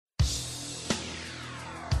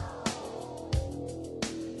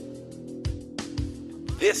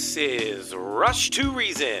This is Rush to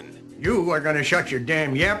Reason. You are going to shut your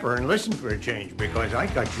damn yapper and listen for a change because I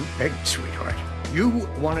got you pegged, sweetheart. You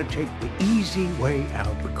want to take the easy way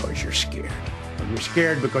out because you're scared. And you're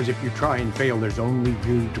scared because if you try and fail, there's only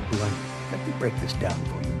you to blame. Let me break this down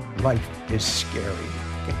for you. Life is scary.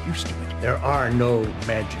 Get used to it. There are no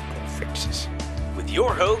magical fixes. With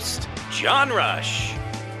your host, John Rush.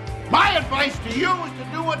 My advice to you is to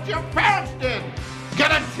do what your parents did.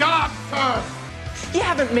 Get a job first. You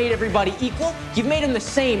haven't made everybody equal. You've made them the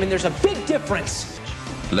same, and there's a big difference.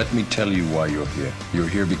 Let me tell you why you're here. You're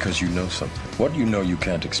here because you know something. What you know you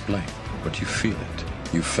can't explain, but you feel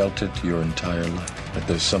it. You felt it your entire life, that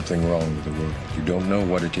there's something wrong with the world. You don't know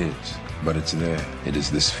what it is, but it's there. It is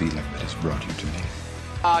this feeling that has brought you to me.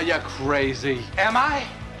 Are you crazy? Am I?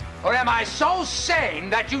 Or am I so sane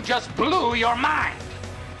that you just blew your mind?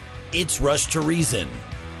 It's Rush to Reason,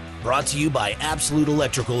 brought to you by Absolute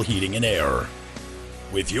Electrical Heating and Air.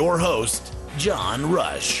 With your host, John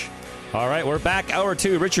Rush. All right, we're back. Hour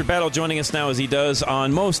 2. Richard Battle joining us now as he does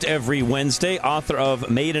on most every Wednesday. Author of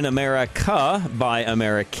Made in America by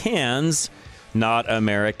Americans, Not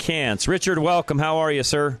Americans. Richard, welcome. How are you,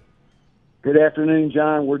 sir? Good afternoon,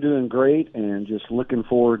 John. We're doing great and just looking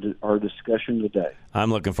forward to our discussion today.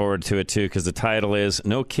 I'm looking forward to it, too, because the title is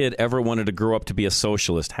No Kid Ever Wanted to Grow Up to be a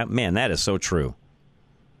Socialist. Man, that is so true.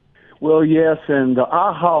 Well, yes, and the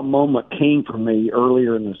aha moment came for me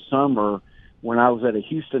earlier in the summer when I was at a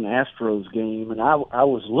Houston Astros game, and I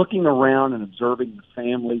was looking around and observing the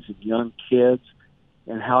families of young kids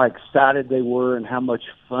and how excited they were and how much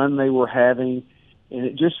fun they were having, and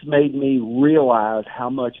it just made me realize how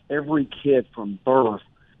much every kid from birth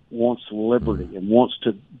wants liberty and wants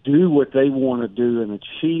to do what they want to do and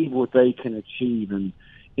achieve what they can achieve and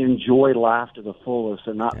enjoy life to the fullest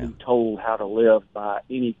and not be told how to live by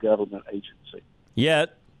any government agency.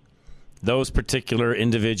 Yet, those particular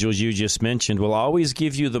individuals you just mentioned will always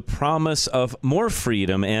give you the promise of more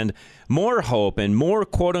freedom and more hope and more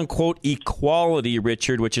quote-unquote equality,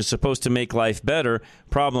 Richard, which is supposed to make life better.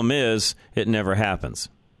 Problem is, it never happens.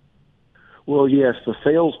 Well, yes, the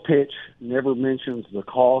sales pitch never mentions the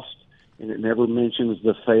cost, and it never mentions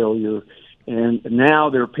the failure. And now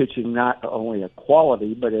they're pitching not only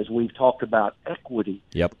equality, but as we've talked about, equity.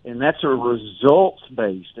 Yep. And that's a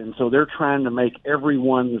results-based. And so they're trying to make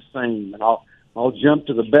everyone the same. And I'll jump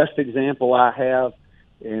to the best example I have,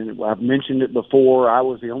 and I've mentioned it before. I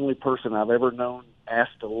was the only person I've ever known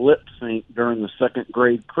asked to lip sync during the second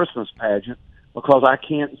grade Christmas pageant because I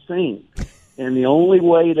can't sing. And the only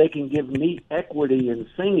way they can give me equity in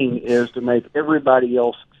singing is to make everybody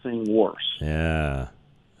else sing worse. Yeah.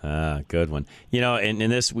 Good one. You know, and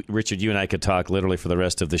this, Richard, you and I could talk literally for the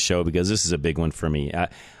rest of the show because this is a big one for me.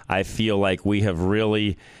 I feel like we have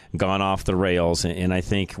really gone off the rails, and I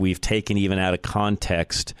think we've taken even out of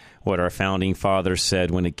context what our founding fathers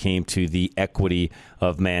said when it came to the equity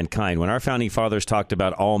of mankind. When our founding fathers talked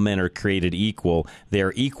about all men are created equal, they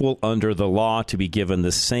are equal under the law to be given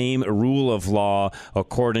the same rule of law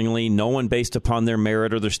accordingly, no one based upon their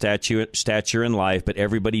merit or their stature in life, but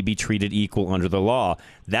everybody be treated equal under the law.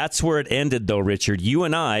 That's where it ended, though, Richard. You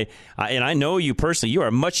and I know you personally, you are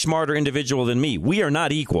a much smarter individual than me. We are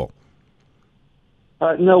not equal.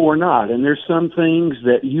 No, we're not. And there's some things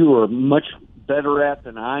that you are much better at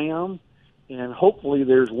than I am, and hopefully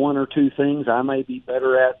there's one or two things I may be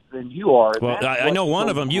better at than you are. Well, I know one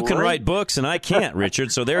of them. You can write books, and I can't,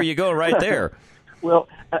 Richard, so there you go right there. Well,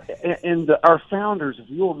 and our founders, if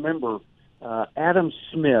you'll remember, Adam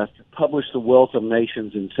Smith published The Wealth of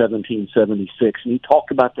Nations in 1776, and he talked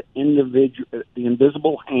about the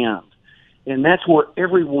invisible hand, and that's where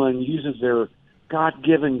everyone uses their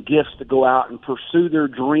God-given gifts to go out and pursue their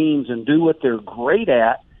dreams and do what they're great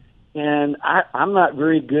at. And I'm not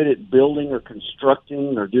very good at building or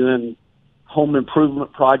constructing or doing home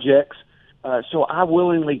improvement projects. So I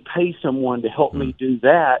willingly pay someone to help me do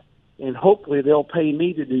that, and hopefully they'll pay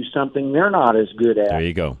me to do something they're not as good at. There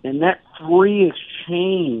you go. And that free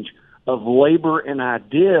exchange of labor and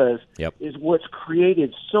ideas is what's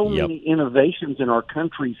created so many innovations in our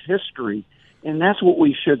country's history. And that's what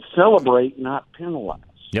we should celebrate, not penalize.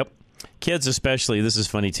 Yep. Kids especially, this is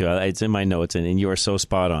funny too, it's in my notes, and you are so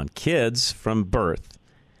spot on. Kids from birth,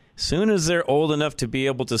 soon as they're old enough to be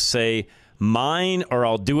able to say, mine or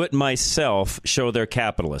I'll do it myself, show they're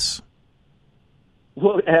capitalists.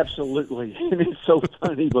 Well, absolutely. And it's so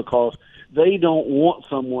funny because they don't want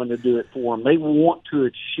someone to do it for them. They want to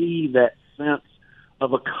achieve that sense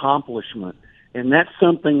of accomplishment. And that's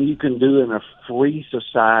something you can do in a free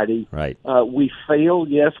society. Right. We fail,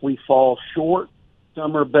 yes, we fall short.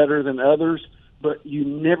 Some are better than others, but you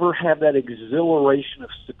never have that exhilaration of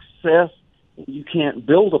success You can't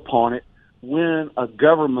build upon it when a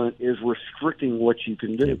government is restricting what you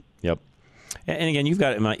can do. Yep. And again, you've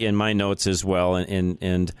got it in my notes as well,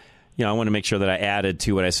 and you know, I want to make sure that I added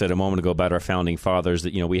to what I said a moment ago about our founding fathers,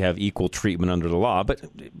 that, you know, we have equal treatment under the law. But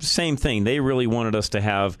same thing, they really wanted us to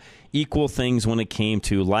have equal things when it came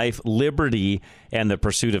to life, liberty, and the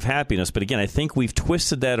pursuit of happiness. But again, I think we've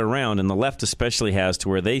twisted that around, and the left especially has, to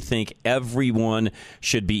where they think everyone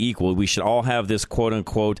should be equal. We should all have this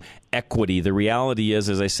quote-unquote equity. The reality is,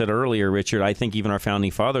 as I said earlier, Richard, I think even our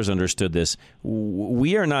founding fathers understood this.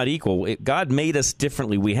 We are not equal. God made us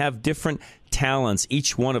differently. We have different talents,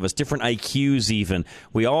 each one of us, different IQs even.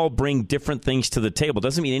 We all bring different things to the table.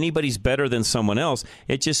 Doesn't mean anybody's better than someone else.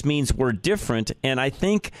 It just means we're different. And I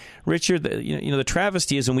think, Richard, the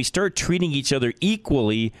travesty is when we start treating each other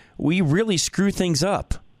equally, we really screw things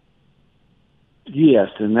up. Yes,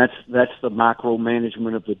 and that's the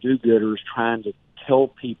micromanagement of the do-gooders, trying to tell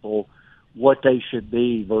people what they should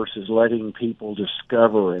be versus letting people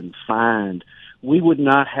discover and find. We would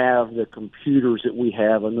not have the computers that we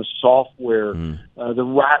have and the software, the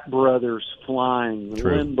Wright brothers flying,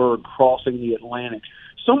 Lindbergh crossing the Atlantic.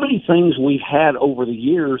 So many things we've had over the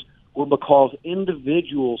years were because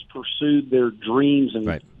individuals pursued their dreams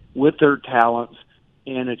and with their talents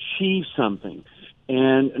and achieved something.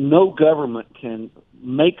 And no government can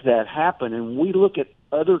make that happen. And we look at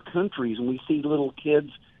other countries and we see little kids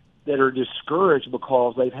that are discouraged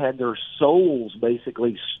because they've had their souls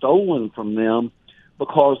basically stolen from them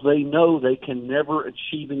because they know they can never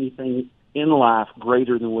achieve anything in life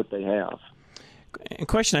greater than what they have. A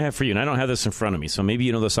question I have for you, and I don't have this in front of me, so maybe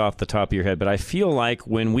you know this off the top of your head, but I feel like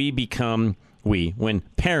when when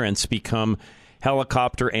parents become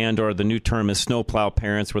helicopter or the new term is snowplow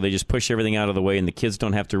parents, where they just push everything out of the way and the kids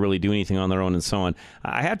don't have to really do anything on their own and so on.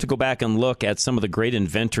 I have to go back and look at some of the great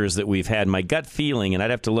inventors that we've had. My gut feeling, and I'd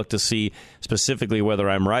have to look to see specifically whether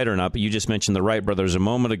I'm right or not, but you just mentioned the Wright brothers a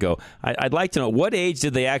moment ago. I'd like to know, what age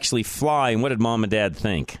did they actually fly, and what did Mom and Dad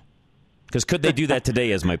think? Because could they do that today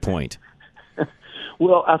is my point.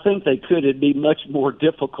 Well, I think they could. It'd be much more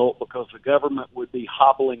difficult because the government would be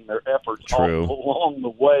hobbling their efforts along the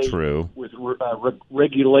way with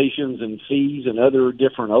regulations and fees and other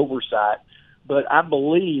different oversight. But I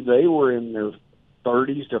believe they were in their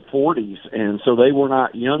 30s to 40s, and so they were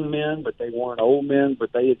not young men, but they weren't old men,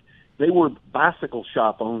 but they were bicycle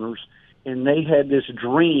shop owners, and they had this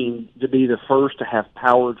dream to be the first to have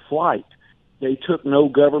powered flight. They took no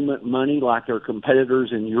government money like their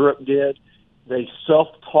competitors in Europe did. They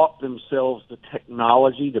self-taught themselves the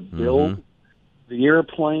technology to build the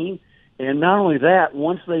airplane. And not only that,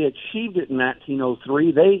 once they achieved it in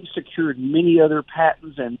 1903, they secured many other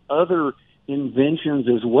patents and other inventions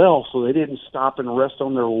as well, so they didn't stop and rest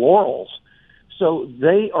on their laurels. So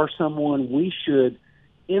they are someone we should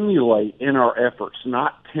emulate in our efforts,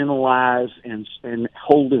 not penalize and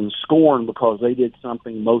hold in scorn because they did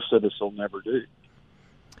something most of us will never do.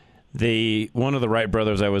 One of the Wright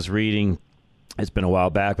brothers I was reading, it's been a while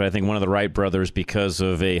back, but I think one of the Wright brothers, because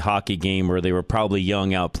of a hockey game where they were probably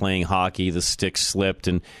young out playing hockey, the stick slipped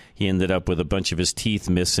and he ended up with a bunch of his teeth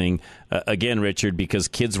missing. Again, Richard, because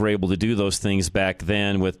kids were able to do those things back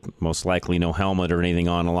then with most likely no helmet or anything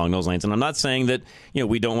on along those lines. And I'm not saying that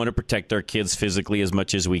we don't want to protect our kids physically as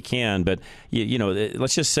much as we can, but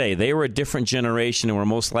let's just say they were a different generation and were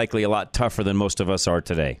most likely a lot tougher than most of us are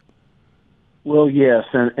today. Well, yes,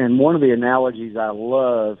 and one of the analogies I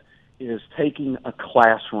love is taking a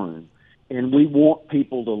classroom, and we want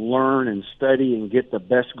people to learn and study and get the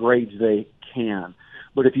best grades they can.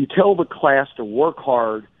 But if you tell the class to work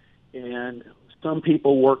hard, and some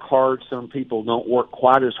people work hard, some people don't work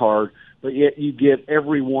quite as hard, but yet you give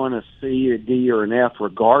everyone a C, a D, or an F,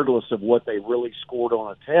 regardless of what they really scored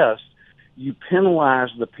on a test, you penalize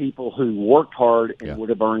the people who worked hard and would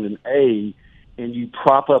have earned an A, and you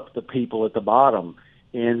prop up the people at the bottom.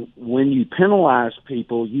 And when you penalize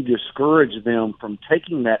people, you discourage them from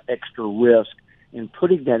taking that extra risk and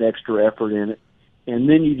putting that extra effort in it. And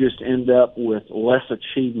then you just end up with less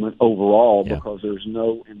achievement overall because there's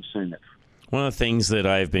no incentive. One of the things that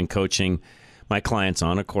I've been coaching my clients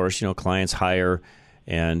on, of course, clients hire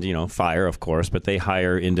and, fire, of course, but they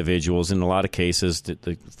hire individuals. In a lot of cases,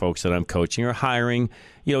 the folks that I'm coaching are hiring,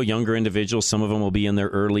 younger individuals. Some of them will be in their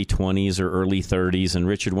early 20s or early 30s. And,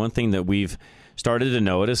 Richard, one thing that we've started to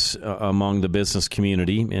notice among the business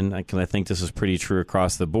community, and I think this is pretty true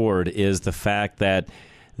across the board, is the fact that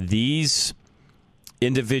these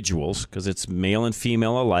individuals, because it's male and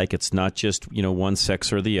female alike, it's not just one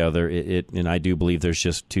sex or the other, and I do believe there's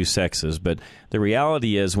just two sexes, but the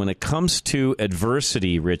reality is when it comes to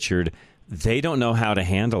adversity, Richard, they don't know how to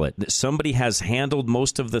handle it. Somebody has handled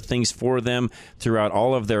most of the things for them throughout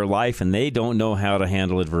all of their life, and they don't know how to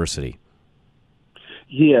handle adversity.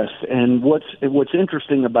 Yes, and what's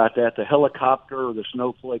interesting about that, the helicopter or the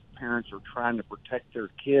snowflake parents are trying to protect their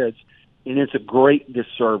kids, and it's a great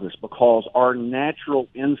disservice because our natural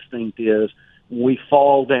instinct is we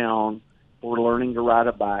fall down, we're learning to ride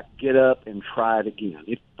a bike, get up and try it again.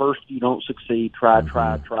 If first you don't succeed, try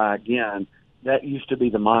again. That used to be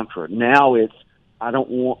the mantra. Now it's, I don't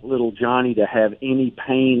want little Johnny to have any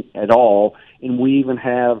pain at all, and we even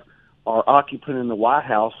have our occupant in the White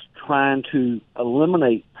House trying to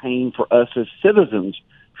eliminate pain for us as citizens,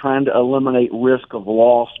 trying to eliminate risk of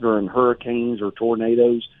loss during hurricanes or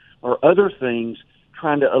tornadoes or other things,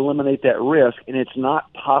 trying to eliminate that risk, and it's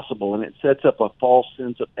not possible, and it sets up a false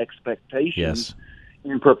sense of expectations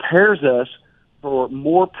and prepares us for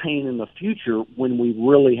more pain in the future when we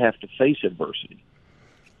really have to face adversity.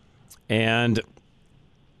 And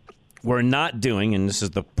we're not doing, and this is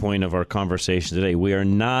the point of our conversation today, we are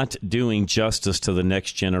not doing justice to the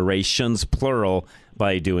next generations, plural,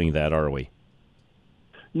 by doing that, are we?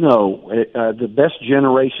 No. The best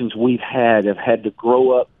generations we've had have had to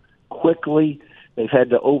grow up quickly. They've had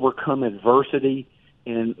to overcome adversity.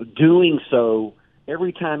 And doing so,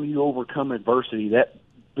 every time you overcome adversity, that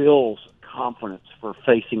builds confidence for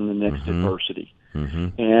facing the next adversity.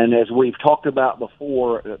 And as we've talked about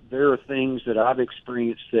before, there are things that I've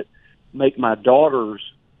experienced that make my daughter's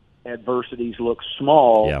adversities look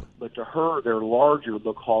small, but to her they're larger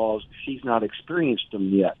because she's not experienced them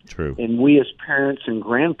yet. True. And we as parents and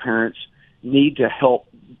grandparents need to help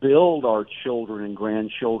build our children and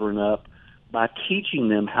grandchildren up by teaching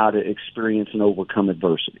them how to experience and overcome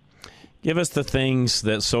adversity. Give us the things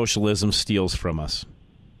that socialism steals from us.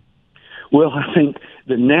 Well, I think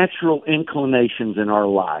the natural inclinations in our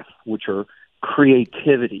life, which are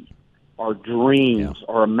creativity, our dreams,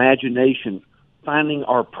 our imagination, finding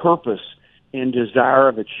our purpose and desire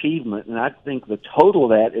of achievement. And I think the total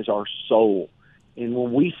of that is our soul. And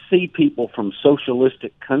when we see people from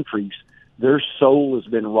socialistic countries, their soul has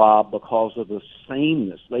been robbed because of the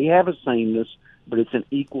sameness. They have a sameness, but it's an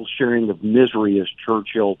equal sharing of misery, as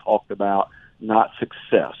Churchill talked about, not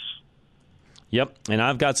success. Yep, and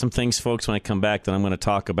I've got some things, folks, when I come back that I'm going to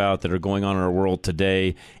talk about that are going on in our world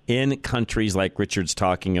today in countries like Richard's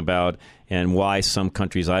talking about and why some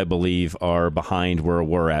countries, I believe, are behind where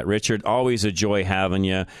we're at. Richard, always a joy having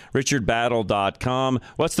you. RichardBattle.com.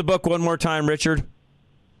 What's the book one more time, Richard?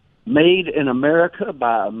 Made in America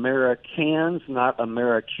by Americans, not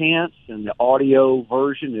Americants, and the audio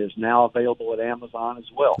version is now available at Amazon as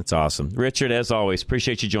well. That's awesome. Richard, as always,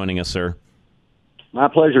 appreciate you joining us, sir. My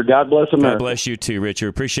pleasure. God bless America. God bless you too, Richard.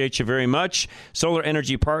 Appreciate you very much. Solar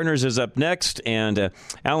Energy Partners is up next, and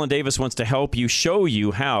Alan Davis wants to help you, show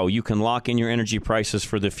you how you can lock in your energy prices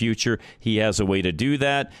for the future. He has a way to do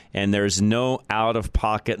that, and there's no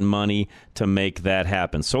out-of-pocket money to make that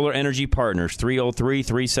happen. Solar Energy Partners,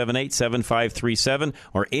 303-378-7537,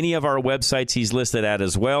 or any of our websites he's listed at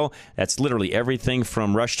as well. That's literally everything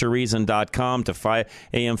from rushtoreason.com to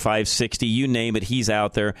AM 560. You name it, he's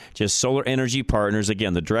out there. Just Solar Energy Partners.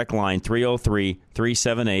 Again, the direct line,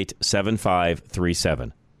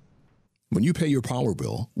 303-378-7537. When you pay your power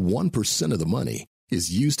bill, 1% of the money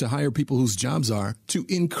is used to hire people whose jobs are to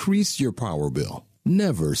increase your power bill.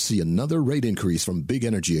 Never see another rate increase from Big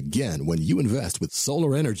Energy again when you invest with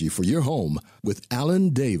solar energy for your home with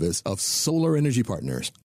Alan Davis of Solar Energy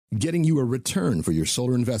Partners. Getting you a return for your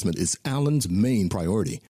solar investment is Alan's main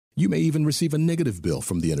priority. You may even receive a negative bill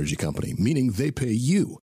from the energy company, meaning they pay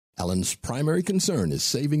you. Alan's primary concern is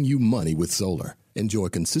saving you money with solar. Enjoy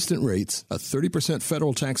consistent rates, a 30%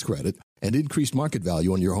 federal tax credit, and increased market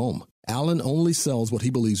value on your home. Alan only sells what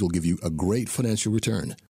he believes will give you a great financial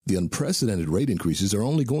return. The unprecedented rate increases are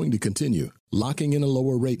only going to continue. Locking in a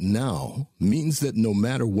lower rate now means that no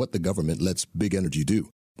matter what the government lets Big Energy do,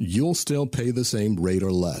 you'll still pay the same rate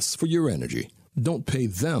or less for your energy. Don't pay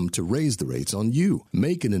them to raise the rates on you.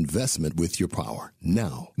 Make an investment with your power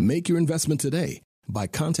now. Make your investment today by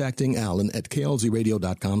contacting Alan at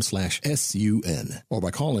klzradio.com/SUN or by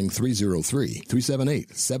calling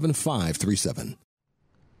 303-378-7537.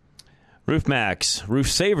 RoofMax, Roof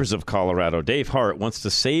Savers of Colorado. Dave Hart wants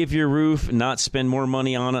to save your roof, not spend more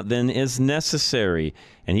money on it than is necessary.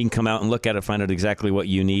 And he can come out and look at it, find out exactly what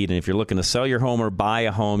you need. And if you're looking to sell your home or buy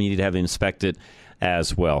a home, you need to have it inspected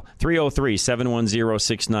as well.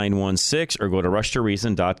 303-710-6916 or go to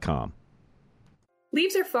rushtoreason.com.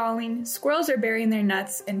 Leaves are falling, squirrels are burying their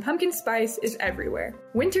nuts, and pumpkin spice is everywhere.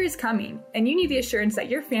 Winter is coming, and you need the assurance that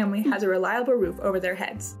your family has a reliable roof over their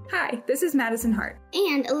heads. Hi, this is Madison Hart.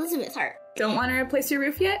 And Elizabeth Hart. Don't want to replace your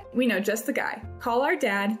roof yet? We know just the guy. Call our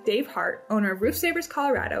dad, Dave Hart, owner of Roof Savers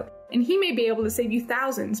Colorado, and he may be able to save you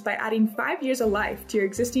thousands by adding 5 years of life to your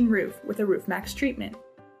existing roof with a Roof Max treatment.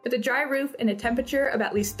 With a dry roof and a temperature of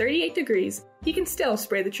at least 38 degrees, he can still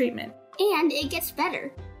spray the treatment. And it gets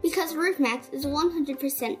better. Because Roof Max is a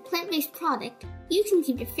 100% plant-based product, you can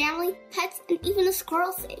keep your family, pets, and even a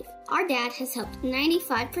squirrel safe. Our dad has helped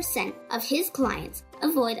 95% of his clients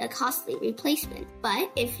avoid a costly replacement. But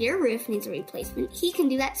if your roof needs a replacement, he can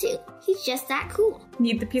do that too. He's just that cool.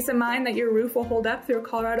 Need the peace of mind that your roof will hold up through a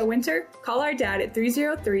Colorado winter? Call our dad at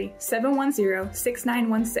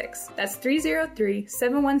 303-710-6916. That's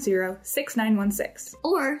 303-710-6916.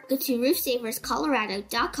 Or go to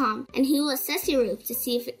roofsaverscolorado.com and he will assess your roof to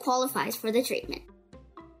see if it qualifies for the treatment.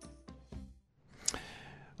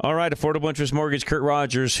 All right, Affordable Interest Mortgage, Kurt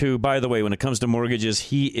Rogers, who, by the way, when it comes to mortgages,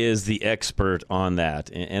 he is the expert on that.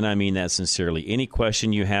 And I mean that sincerely. Any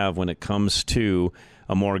question you have when it comes to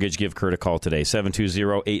a mortgage, give Kurt a call today,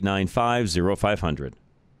 720-895-0500.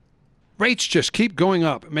 Rates just keep going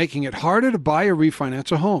up, making it harder to buy or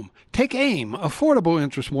refinance a home. Take AIM, Affordable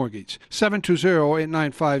Interest Mortgage,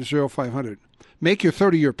 720-895-0500. Make your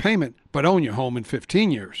 30-year payment, but own your home in 15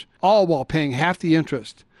 years, all while paying half the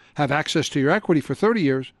interest. Have access to your equity for 30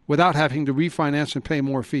 years without having to refinance and pay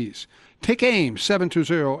more fees. Take AIM,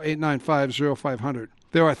 720-895-0500.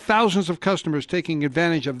 There are thousands of customers taking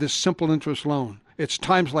advantage of this simple interest loan. It's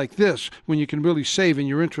times like this when you can really save in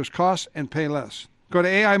your interest costs and pay less. Go to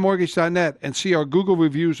AImortgage.net and see our Google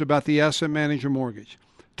reviews about the Asset Manager Mortgage.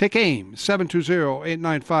 Take AIM,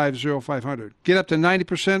 720-895-0500. Get up to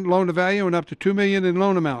 90% loan to value and up to $2 million in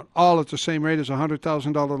loan amount, all at the same rate as a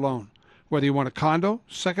 $100,000 loan. Whether you want a condo,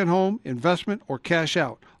 second home, investment, or cash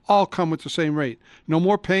out, all come with the same rate. No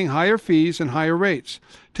more paying higher fees and higher rates.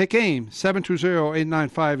 Take AIM,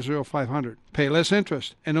 720-895-0500. Pay less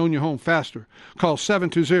interest and own your home faster. Call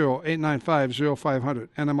 720-895-0500.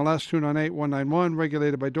 NMLS 298191,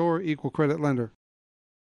 regulated by DOR, equal credit lender.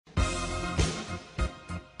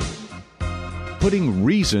 Putting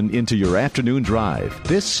reason into your afternoon drive.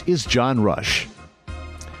 This is John Rush.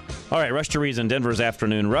 All right, Rush to Reason, Denver's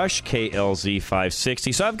Afternoon Rush, KLZ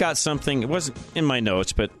 560. So I've got something, it wasn't in my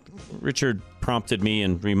notes, but Richard prompted me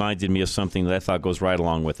and reminded me of something that I thought goes right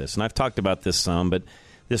along with this. And I've talked about this some, but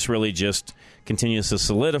this really just continues to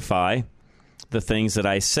solidify the things that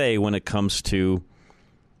I say when it comes to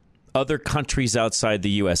other countries outside the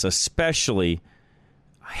U.S., especially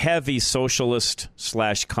heavy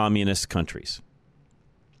socialist/communist countries.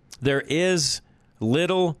 There is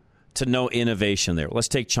little to no innovation there. Let's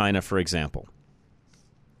take China, for example.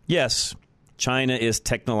 Yes, China is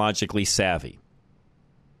technologically savvy.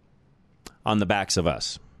 On the backs of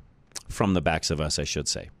us. From the backs of us, I should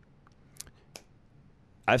say.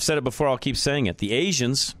 I've said it before, I'll keep saying it. The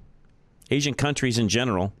Asian countries in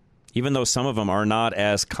general, even though some of them are not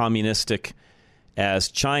as communistic as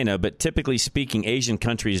China, but typically speaking, Asian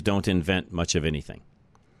countries don't invent much of anything.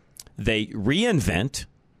 They reinvent,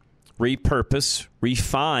 repurpose,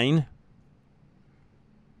 refine,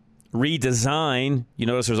 redesign. You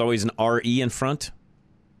notice there's always an RE in front?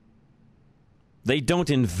 They don't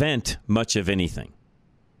invent much of anything.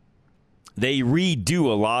 They redo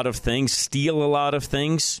a lot of things, steal a lot of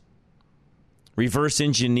things, reverse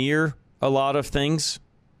engineer a lot of things,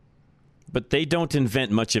 but they don't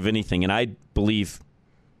invent much of anything. And I believe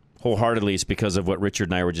wholeheartedly it's because of what Richard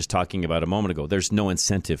and I were just talking about a moment ago. There's no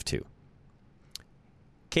incentive to.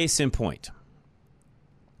 Case in point,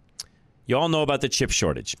 you all know about the chip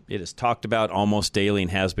shortage. It is talked about almost daily and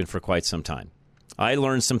has been for quite some time. I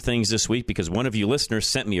learned some things this week because one of you listeners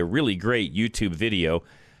sent me a really great YouTube video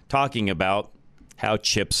talking about how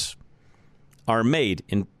chips are made,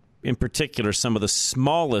 in particular some of the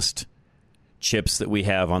smallest chips that we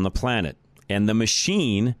have on the planet, and the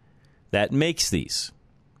machine that makes these,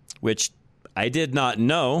 which I did not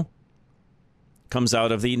know comes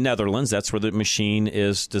out of the Netherlands. That's where the machine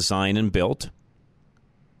is designed and built.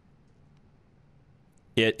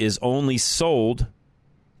 It is only sold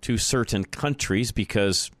to certain countries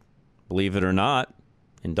because, believe it or not,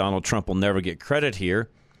 and Donald Trump will never get credit here,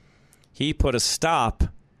 he put a stop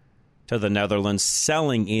to the Netherlands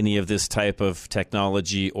selling any of this type of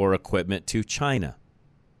technology or equipment to China.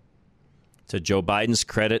 To Joe Biden's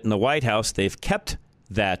credit in the White House, they've kept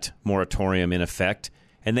that moratorium in effect,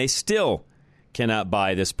 and they still cannot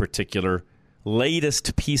buy this particular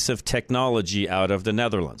latest piece of technology out of the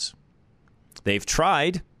Netherlands. They've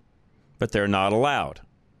tried, but they're not allowed.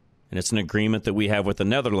 And it's an agreement that we have with the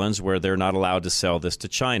Netherlands where they're not allowed to sell this to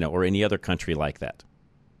China or any other country like that.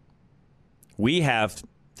 We have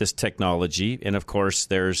this technology, and of course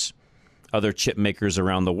there's other chip makers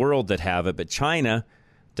around the world that have it, but China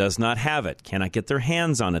does not have it, cannot get their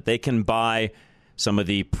hands on it. They can buy some of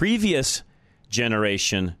the previous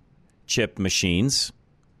generation chip machines,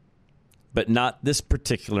 but not this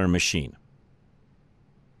particular machine.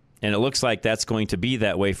 And it looks like that's going to be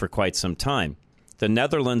that way for quite some time. The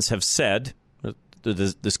Netherlands have said,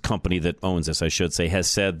 this company that owns this, I should say, has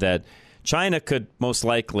said that China could most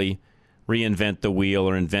likely reinvent the wheel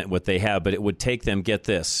or invent what they have, but it would take them, get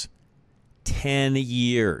this, 10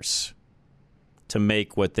 years to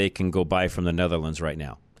make what they can go buy from the Netherlands right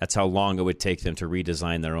now. That's how long it would take them to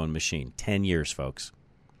redesign their own machine. 10 years, folks.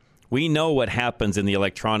 We know what happens in the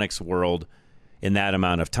electronics world in that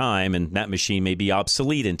amount of time, and that machine may be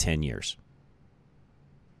obsolete in 10 years.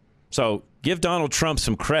 So give Donald Trump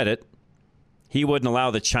some credit. He wouldn't allow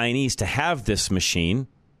the Chinese to have this machine.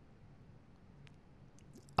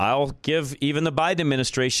 I'll give even the Biden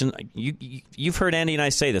administration, you've heard Andy and I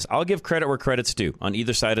say this, I'll give credit where credit's due on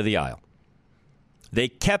either side of the aisle. They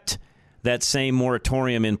kept that same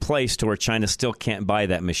moratorium in place to where China still can't buy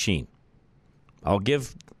that machine. I'll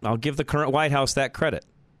give the current White House that credit.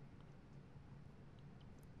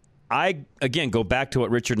 I, again, go back to what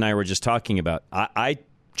Richard and I were just talking about. I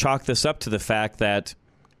chalk this up to the fact that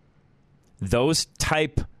those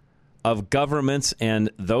type of governments and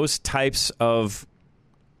those types of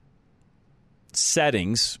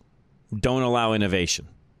settings don't allow innovation.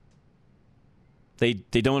 They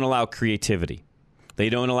don't allow creativity. They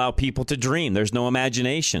don't allow people to dream. There's no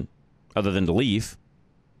imagination other than to leave.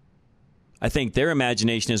 I think their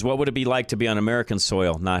imagination is, what would it be like to be on American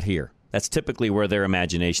soil, not here? That's typically where their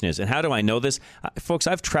imagination is. And how do I know this? Folks,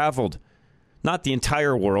 I've traveled, not the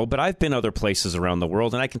entire world, but I've been other places around the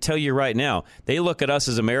world, and I can tell you right now, they look at us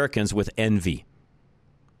as Americans with envy.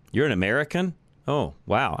 You're an American? Oh,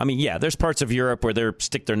 wow. I mean, yeah, there's parts of Europe where they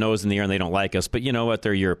stick their nose in the air and they don't like us, but you know what?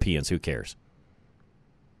 They're Europeans. Who cares?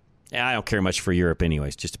 I don't care much for Europe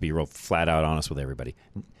anyways, just to be real flat out honest with everybody.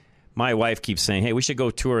 My wife keeps saying, hey, we should go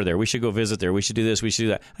tour there. We should go visit there. We should do this. We should do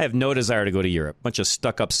that. I have no desire to go to Europe. Bunch of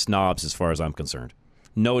stuck-up snobs as far as I'm concerned.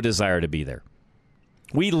 No desire to be there.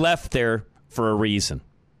 We left there for a reason.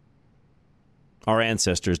 Our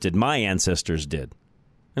ancestors did. My ancestors did.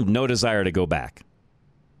 I have no desire to go back.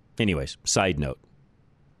 Anyways, side note.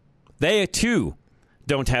 They, too,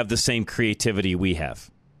 don't have the same creativity we have.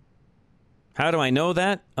 How do I know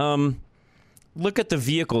that? Look at the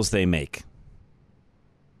vehicles they make.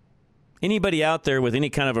 Anybody out there with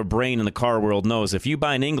any kind of a brain in the car world knows if you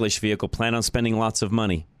buy an English vehicle, plan on spending lots of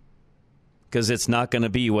money. Because it's not going to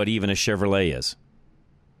be what even a Chevrolet is.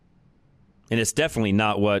 And it's definitely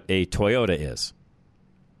not what a Toyota is.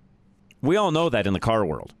 We all know that in the car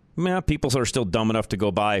world. I mean, people are still dumb enough to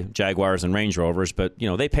go buy Jaguars and Range Rovers, but, you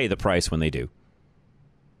know, they pay the price when they do.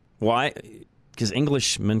 Why? Because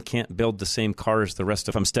Englishmen can't build the same cars the rest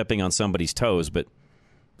of them. I'm stepping on somebody's toes, but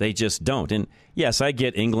they just don't. And yes, I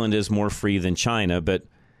get England is more free than China, but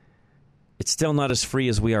it's still not as free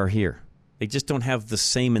as we are here. They just don't have the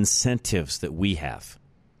same incentives that we have.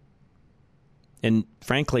 And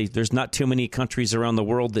frankly, there's not too many countries around the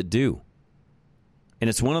world that do. And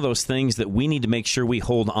it's one of those things that we need to make sure we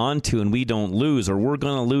hold on to and we don't lose, or we're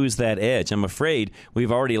going to lose that edge. I'm afraid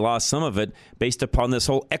we've already lost some of it based upon this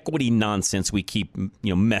whole equity nonsense we keep,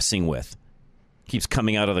 messing with. Keeps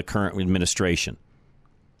coming out of the current administration.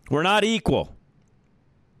 We're not equal.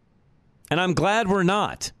 And I'm glad we're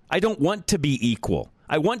not. I don't want to be equal.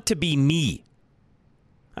 I want to be me.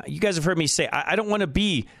 You guys have heard me say, I don't want to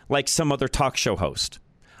be like some other talk show host.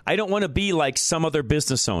 I don't want to be like some other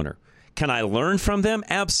business owner. Can I learn from them?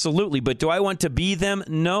 Absolutely. But do I want to be them?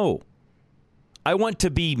 No. I want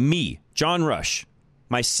to be me, John Rush,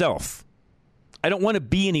 myself. I don't want to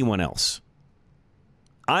be anyone else.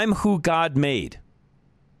 I'm who God made.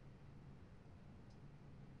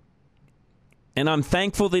 And I'm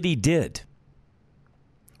thankful that he did.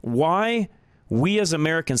 Why we as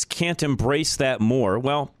Americans can't embrace that more?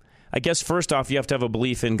 Well, I guess first off, you have to have a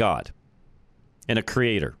belief in God and a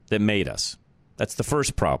creator that made us. That's the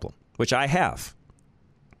first problem, which I have.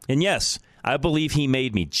 And yes, I believe he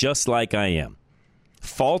made me just like I am.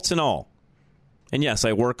 Faults and all. And yes,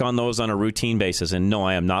 I work on those on a routine basis. And no,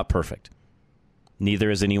 I am not perfect. Neither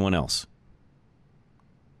is anyone else.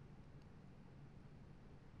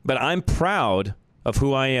 But I'm proud of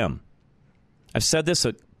who I am. I've said this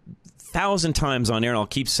 1,000 times on air, and I'll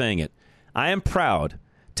keep saying it. I am proud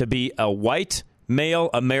to be a white male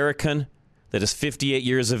American that is 58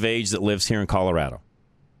 years of age that lives here in Colorado.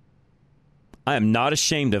 I am not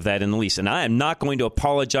ashamed of that in the least, and I am not going to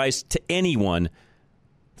apologize to anyone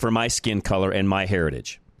for my skin color and my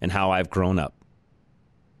heritage and how I've grown up.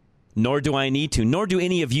 nor do I need to, nor do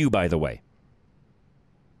any of you, by the way.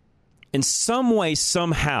 In some way,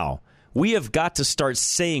 somehow, we have got to start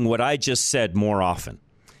saying what I just said more often.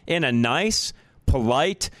 In a nice,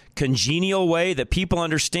 polite, congenial way that people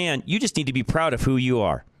understand, you just need to be proud of who you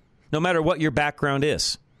are, no matter what your background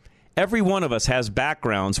is. Every one of us has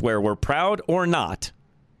backgrounds where we're proud or not,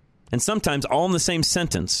 and sometimes all in the same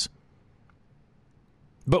sentence.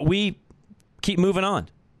 But we keep moving on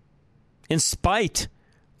in spite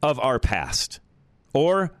of our past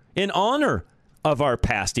or in honor of our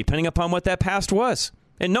past, depending upon what that past was.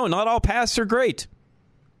 And no, not all pasts are great.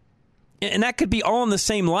 And that could be all in the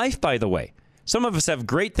same life, by the way. Some of us have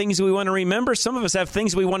great things we want to remember. Some of us have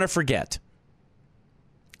things we want to forget.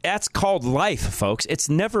 That's called life, folks. It's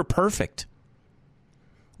never perfect.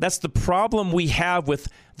 That's the problem we have with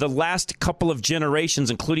the last couple of generations,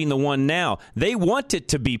 including the one now. They want it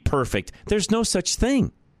to be perfect. There's no such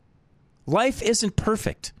thing. Life isn't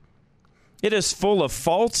perfect. It is full of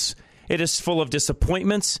faults. It is full of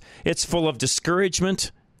disappointments. It's full of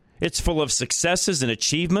discouragement. It's full of successes and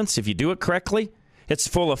achievements if you do it correctly. It's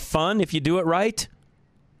full of fun if you do it right.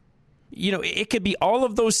 You know, it could be all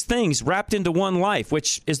of those things wrapped into one life,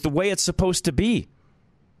 which is the way it's supposed to be.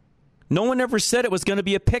 No one ever said it was going to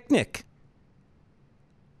be a picnic.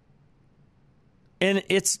 And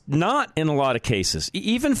it's not in a lot of cases.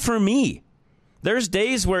 Even for me, there's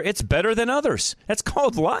days where it's better than others. That's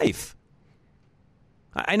called life.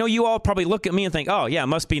 I know you all probably look at me and think, oh, yeah, it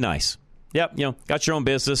must be nice. Yep, you know, got your own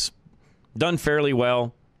business, done fairly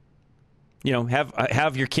well. You know,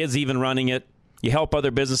 have your kids even running it. You help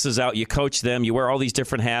other businesses out. You coach them. You wear all these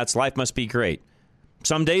different hats. Life must be great.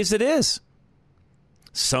 Some days it is.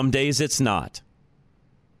 Some days it's not.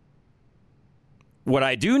 What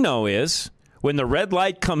I do know is when the red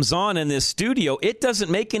light comes on in this studio, it doesn't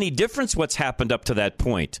make any difference what's happened up to that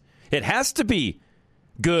point. It has to be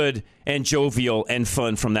good and jovial and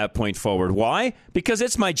fun from that point forward. Why? Because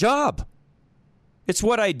it's my job. It's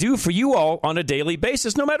what I do for you all on a daily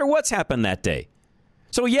basis, no matter what's happened that day.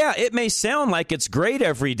 So, yeah, it may sound like it's great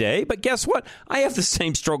every day, but guess what? I have the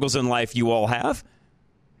same struggles in life you all have.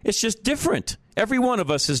 It's just different. Every one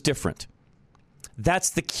of us is different. That's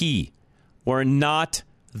the key. We're not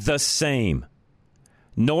the same,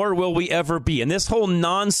 nor will we ever be. And this whole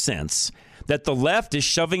nonsense that the left is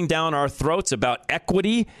shoving down our throats about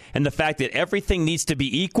equity and the fact that everything needs to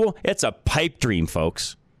be equal, it's a pipe dream,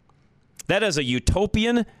 folks. That is a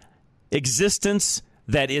utopian existence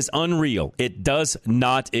that is unreal. It does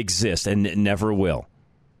not exist, and it never will.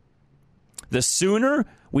 The sooner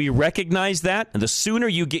we recognize that, and the sooner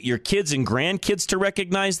you get your kids and grandkids to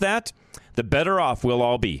recognize that, the better off we'll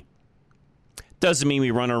all be. Doesn't mean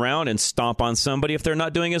we run around and stomp on somebody if they're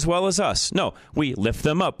not doing as well as us. No, we lift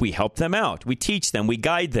them up. We help them out. We teach them. We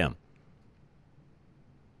guide them.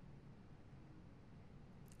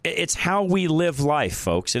 It's how we live life,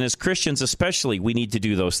 folks. And as Christians especially, we need to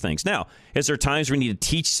do those things. Now, is there times we need to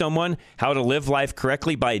teach someone how to live life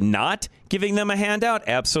correctly by not giving them a handout?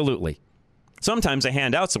 Absolutely. Sometimes a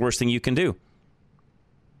handout's the worst thing you can do.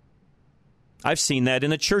 I've seen that in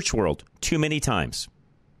the church world too many times.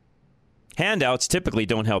 Handouts typically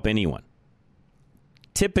don't help anyone.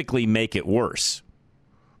 Typically make it worse.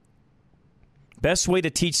 Best way to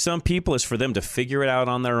teach some people is for them to figure it out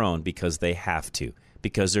on their own because they have to.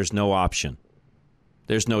 Because there's no option.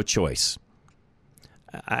 There's no choice.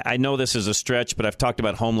 I know this is a stretch, but I've talked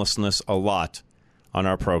about homelessness a lot on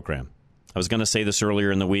our program. I was going to say this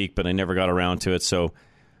earlier in the week, but I never got around to it. So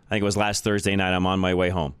I think it was last Thursday night. I'm on my way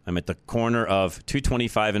home. I'm at the corner of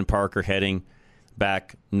 225 and Parker heading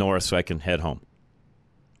back north so I can head home.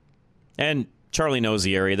 And Charlie knows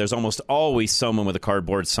the area. There's almost always someone with a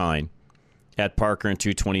cardboard sign at Parker and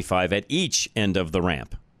 225 at each end of the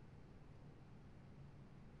ramp.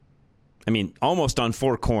 I mean, almost on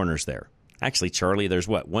four corners there. Actually, Charlie, there's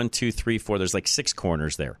what? 1, 2, 3, 4. There's like 6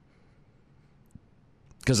 corners there.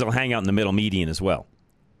 Because it'll hang out in the middle median as well.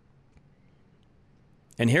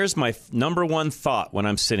 And here's my number one thought when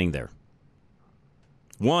I'm sitting there.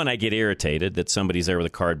 One, I get irritated that somebody's there with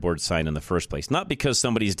a cardboard sign in the first place. Not because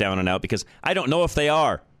somebody's down and out, because I don't know if they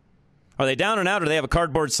are. Are they down and out, or do they have a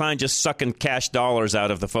cardboard sign just sucking cash dollars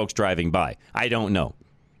out of the folks driving by? I don't know.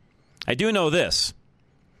 I do know this.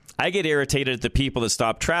 I get irritated at the people that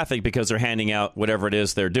stop traffic because they're handing out whatever it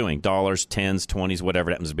is they're doing. Dollars, 10s, 20s,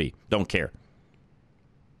 whatever it happens to be. Don't care.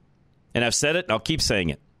 And I've said it, and I'll keep saying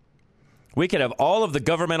it. We could have all of the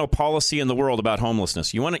governmental policy in the world about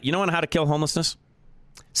homelessness. You know how to kill homelessness?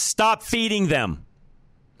 Stop feeding them.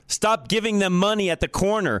 Stop giving them money at the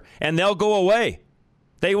corner, and they'll go away.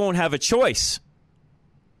 They won't have a choice.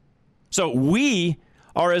 So we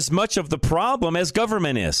are as much of the problem as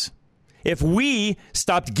government is. If we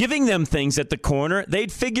stopped giving them things at the corner,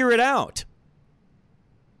 they'd figure it out.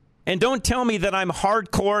 And don't tell me that I'm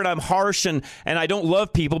hardcore and I'm harsh and I don't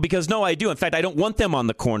love people, because no, I do. In fact, I don't want them on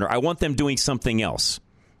the corner. I want them doing something else.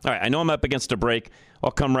 All right, I know I'm up against a break.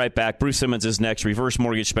 I'll come right back. Bruce Simmons is next, reverse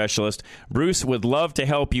mortgage specialist. Bruce would love to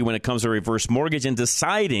help you when it comes to reverse mortgage and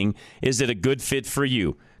deciding, is it a good fit for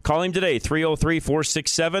you? Call him today,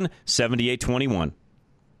 303-467-7821.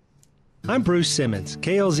 I'm Bruce Simmons,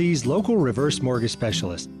 KLZ's local reverse mortgage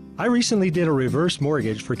specialist. I recently did a reverse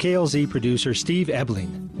mortgage for KLZ producer Steve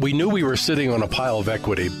Ebling. We knew we were sitting on a pile of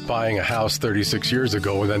equity, buying a house 36 years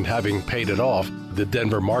ago and then having paid it off. The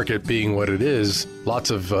Denver market being what it is,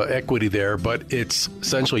 lots of equity there, but it's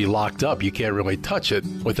essentially locked up. You can't really touch it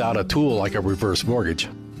without a tool like a reverse mortgage.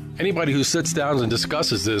 Anybody who sits down and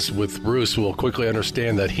discusses this with Bruce will quickly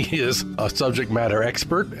understand that he is a subject matter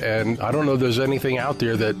expert, and I don't know if there's anything out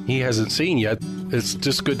there that he hasn't seen yet. It's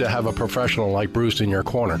just good to have a professional like Bruce in your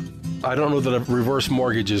corner. I don't know that a reverse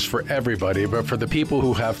mortgage is for everybody, but for the people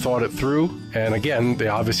who have thought it through, and again,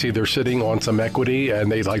 they're sitting on some equity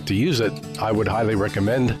and they'd like to use it, I would highly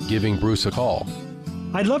recommend giving Bruce a call.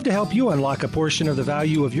 I'd love to help you unlock a portion of the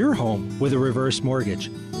value of your home with a reverse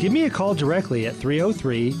mortgage. Give me a call directly at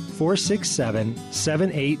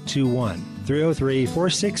 303-467-7821.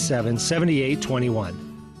 303-467-7821.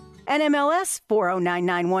 NMLS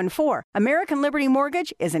 409914. American Liberty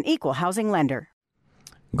Mortgage is an equal housing lender.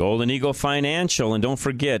 Golden Eagle Financial, and don't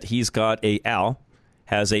forget, Al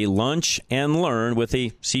has a lunch and learn with a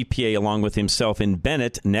CPA along with himself in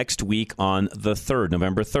Bennett next week on the 3rd,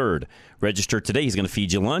 November 3rd. Register today. He's going to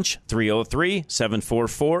feed you lunch,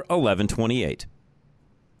 303-744-1128.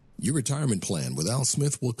 Your retirement plan with Al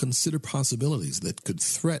Smith will consider possibilities that could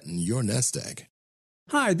threaten your nest egg.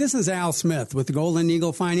 Hi, this is Al Smith with Golden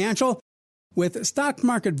Eagle Financial. With stock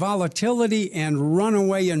market volatility and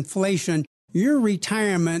runaway inflation, your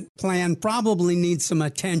retirement plan probably needs some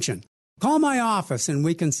attention. Call my office and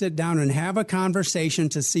we can sit down and have a conversation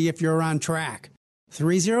to see if you're on track.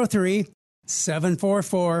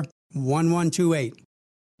 303-744-1128.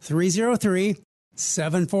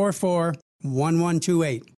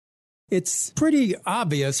 303-744-1128. It's pretty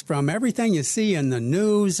obvious from everything you see in the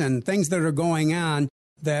news and things that are going on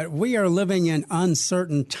that we are living in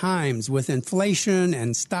uncertain times with inflation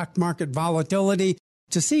and stock market volatility.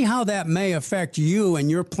 To see how that may affect you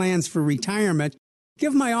and your plans for retirement,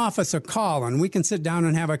 give my office a call and we can sit down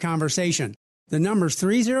and have a conversation. The number's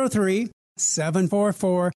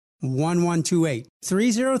 303-744-1128.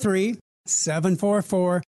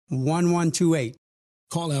 303-744-1128.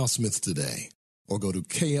 Call Al Smith today or go to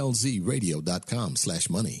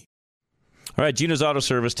klzradio.com/money. All right, Gino's Auto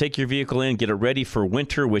Service. Take your vehicle in, get it ready for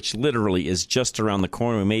winter, which literally is just around the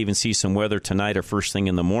corner. We may even see some weather tonight or first thing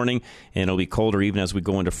in the morning, and it'll be colder even as we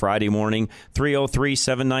go into Friday morning.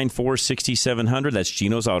 303-794-6700. That's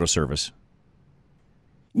Gino's Auto Service.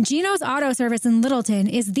 Gino's Auto Service in Littleton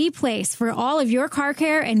is the place for all of your car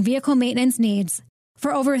care and vehicle maintenance needs.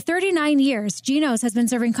 For over 39 years, Gino's has been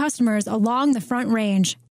serving customers along the Front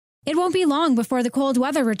Range. It won't be long before the cold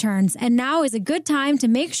weather returns, and now is a good time to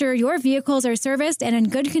make sure your vehicles are serviced and in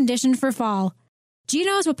good condition for fall.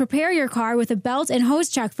 Gino's will prepare your car with a belt and hose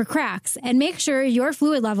check for cracks and make sure your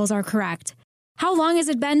fluid levels are correct. How long has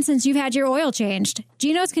it been since you've had your oil changed?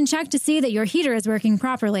 Gino's can check to see that your heater is working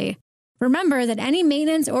properly. Remember that any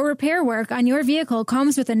maintenance or repair work on your vehicle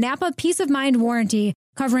comes with a Napa Peace of Mind warranty,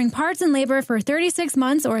 covering parts and labor for 36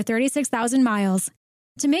 months or 36,000 miles.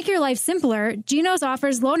 To make your life simpler, Gino's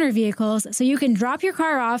offers loaner vehicles so you can drop your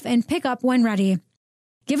car off and pick up when ready.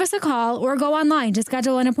 Give us a call or go online to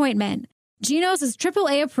schedule an appointment. Gino's is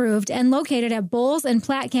AAA approved and located at Bowles and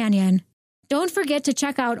Platte Canyon. Don't forget to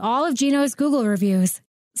check out all of Gino's Google reviews.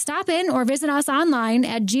 Stop in or visit us online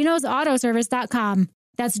at Gino'sAutoservice.com.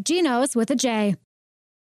 That's Gino's with a J.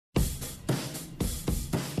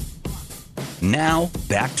 Now,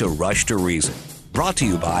 back to Rush to Reason. Brought to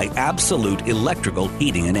you by Absolute Electrical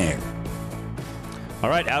Heating and Air. All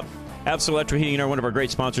right, Absolute Electrical Heating and Air, one of our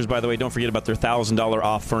great sponsors, by the way. Don't forget about their $1,000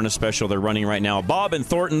 off furnace special they're running right now. Bob and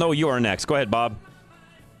Thornton, though, you are next. Go ahead, Bob.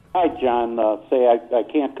 Hi, John. I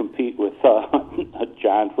can't compete with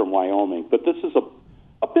John from Wyoming, but this is a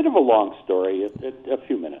bit of a long story, a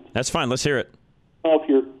few minutes. That's fine. Let's hear it. I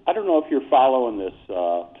don't know if you're following this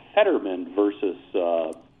Fetterman versus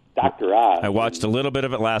Dr. Oz. I watched a little bit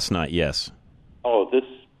of it last night, yes. Oh, this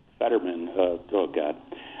Fetterman, oh, God.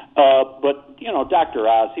 But, Dr.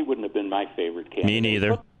 Oz, he wouldn't have been my favorite candidate. Me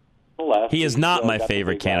neither. He is not my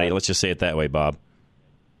favorite candidate. Let's just say it that way, Bob.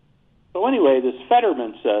 So anyway, this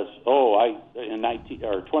Fetterman says, in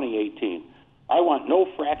 2018, I want no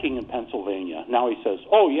fracking in Pennsylvania. Now he says,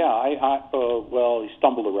 oh, yeah, well, he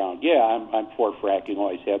stumbled around. Yeah, I'm for fracking,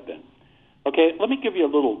 always have been. Okay, let me give you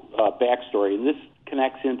a little backstory, and this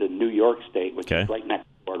connects into New York State, which is right next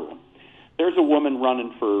door to him. There's a woman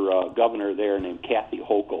running for governor there named Kathy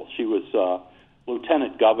Hochul. She was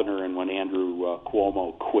lieutenant governor, and when Andrew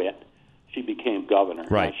Cuomo quit, she became governor.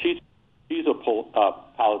 Right. Now, she's a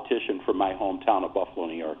politician from my hometown of Buffalo,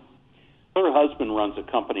 New York. Her husband runs a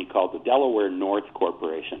company called the Delaware North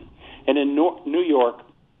Corporation. And in New York,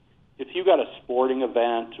 if you got a sporting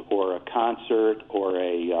event or a concert or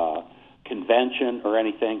a convention or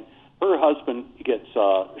anything, her husband gets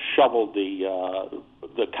shoveled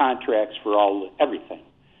the contracts for everything.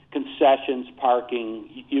 Concessions,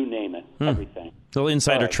 parking, you name it, everything. A little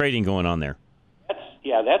insider trading going on there.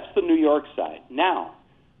 That's the New York side. Now,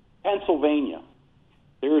 Pennsylvania,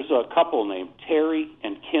 there's a couple named Terry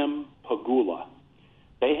and Kim Pagula.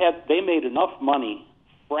 They made enough money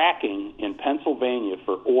fracking in Pennsylvania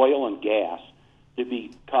for oil and gas to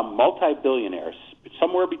become multi-billionaires,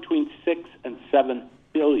 somewhere between $6 and $7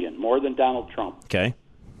 billion, more than Donald Trump. Okay.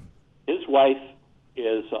 His wife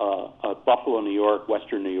is a Buffalo, New York,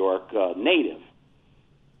 Western New York native.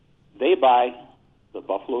 They buy the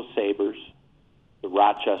Buffalo Sabres, the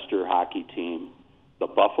Rochester hockey team, the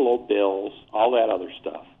Buffalo Bills, all that other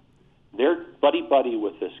stuff. They're buddy-buddy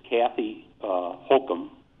with this Kathy Hochul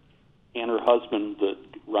and her husband that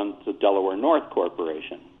runs the Delaware North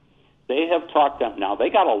Corporation. They have talked them. Now, they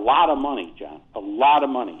got a lot of money, John, a lot of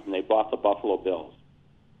money, and they bought the Buffalo Bills.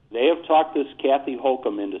 They have talked this Kathy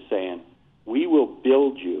Hochul into saying, we will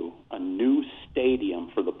build you a new stadium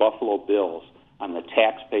for the Buffalo Bills on the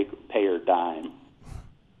taxpayer dime.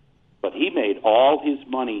 But he made all his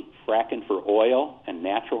money fracking for oil and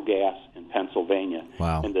natural gas in Pennsylvania.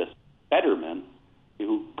 Wow. And this Fetterman,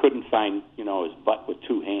 who couldn't find, his butt with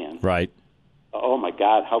two hands. Right. Oh my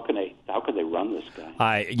God! How can they run this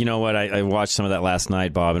guy? You know what? I watched some of that last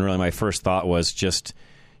night, Bob, and really my first thought was just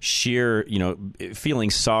sheer, feeling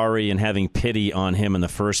sorry and having pity on him in the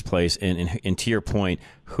first place. And to your point,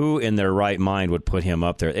 who in their right mind would put him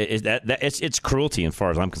up there? It's cruelty, as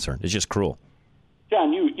far as I'm concerned. It's just cruel.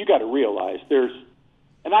 John, you got to realize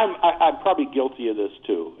and I'm probably guilty of this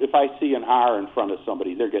too. If I see an R in front of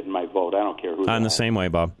somebody, they're getting my vote. I don't care who. I'm the same way,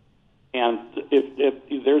 Bob. And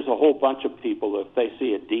if there's a whole bunch of people, if they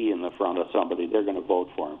see a D in the front of somebody, they're going to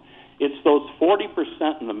vote for him. It's those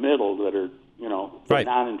 40% in the middle that are, right.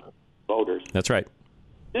 non-involved voters. That's right.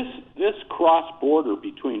 This cross-border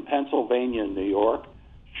between Pennsylvania and New York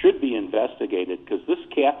should be investigated because this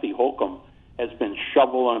Kathy Hochul has been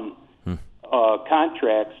shoveling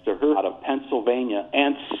contracts to her out of Pennsylvania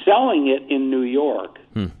and selling it in New York.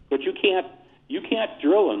 But you can't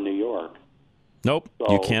drill in New York. Nope,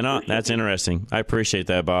 you cannot. That's interesting. I appreciate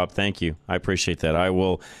that, Bob. Thank you. I appreciate that.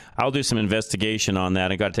 I'll do some investigation on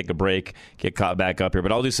that. I got to take a break, get caught back up here,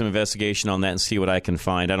 but I'll do some investigation on that and see what I can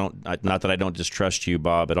find. Not that I don't distrust you,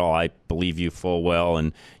 Bob, at all. I believe you full well,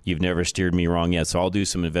 and you've never steered me wrong yet. So I'll do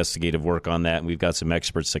some investigative work on that, and we've got some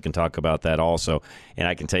experts that can talk about that also. And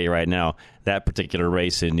I can tell you right now, that particular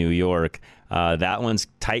race in New York, that one's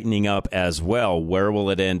tightening up as well. Where will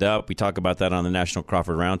it end up? We talk about that on the National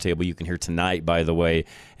Crawford Roundtable. You can hear tonight, by the way,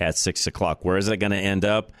 at 6 o'clock. Where is it going to end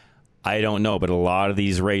up? I don't know, but a lot of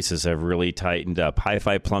these races have really tightened up.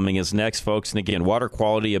 Hi-Fi Plumbing is next, folks. And again, water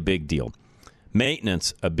quality, a big deal.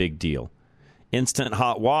 Maintenance, a big deal. Instant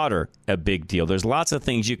hot water, a big deal. There's lots of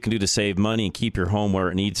things you can do to save money and keep your home where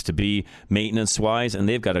it needs to be maintenance-wise, and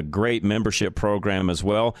they've got a great membership program as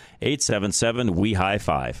well.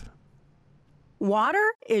 877-WE-HIGH-FIVE.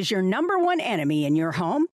 Water is your number one enemy in your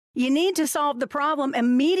home. You need to solve the problem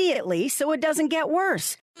immediately so it doesn't get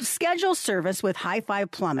worse. Schedule service with Hi-Fi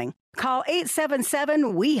Plumbing. Call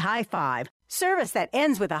 877-WE-HIGH-FIVE. Service that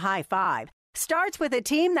ends with a high five. Starts with a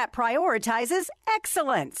team that prioritizes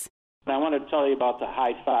excellence. I want to tell you about the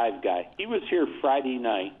High Five guy. He was here Friday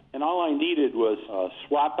night, and all I needed was a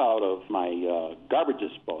swap out of my garbage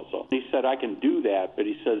disposal. He said, I can do that, but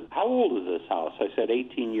he said, how old is this house? I said,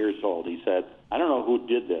 18 years old. He said, I don't know who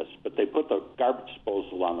did this, but they put the garbage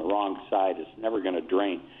disposal on the wrong side. It's never going to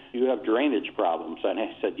drain. You have drainage problems. And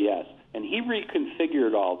I said, yes. And he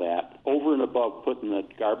reconfigured all that over and above putting the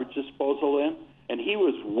garbage disposal in. And he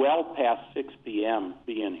was well past 6 p.m.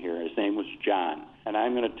 being here. His name was John. And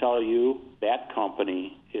I'm going to tell you, that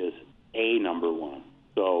company is number one.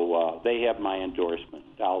 So they have my endorsement.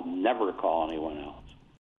 I'll never call anyone else.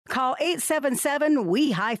 Call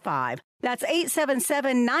 877-WE-HIGH-FIVE. That's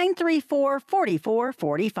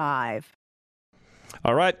 877-934-4445.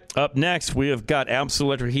 All right, up next, we have got Absolute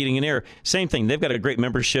Electric Heating and Air. Same thing. They've got a great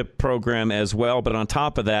membership program as well, but on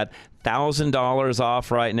top of that, $1,000 off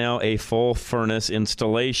right now, a full furnace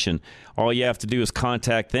installation. All you have to do is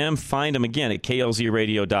contact them. Find them again at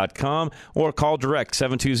klzradio.com or call direct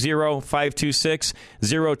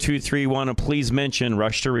 720-526-0231, and please mention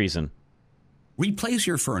Rush to Reason. Replace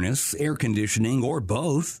your furnace, air conditioning, or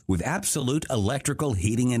both with Absolute Electrical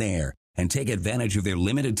Heating and Air, and take advantage of their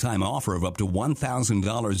limited time offer of up to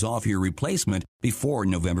 $1,000 off your replacement before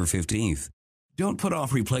November 15th. Don't put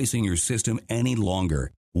off replacing your system any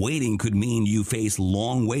longer. Waiting could mean you face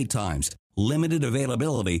long wait times, limited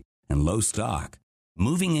availability, and low stock.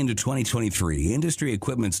 Moving into 2023, industry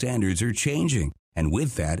equipment standards are changing, and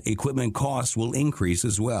with that, equipment costs will increase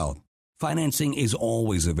as well. Financing is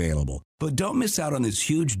always available, but don't miss out on this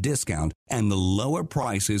huge discount and the lower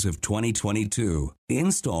prices of 2022.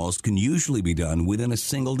 Installs can usually be done within a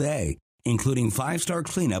single day, including 5-star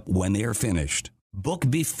cleanup when they are finished.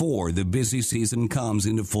 Book before the busy season comes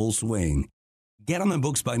into full swing. Get on the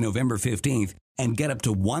books by November 15th and get up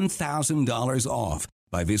to $1,000 off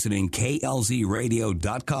by visiting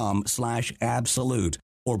klzradio.com/absolute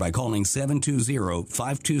or by calling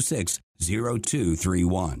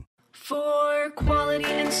 720-526-0231. For quality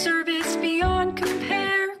and service beyond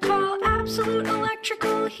compare, call Absolute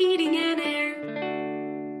Electrical Heating and Air.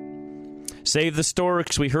 Save the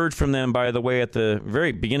Storks. We heard from them, by the way, at the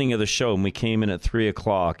very beginning of the show when we came in at 3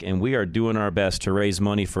 o'clock, and we are doing our best to raise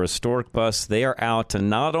money for a stork bus. They are out to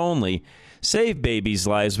not only save babies'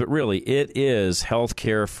 lives, but really it is health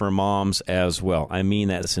care for moms as well. I mean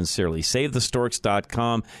that sincerely.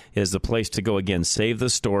 SaveTheStorks.com is the place to go. Again,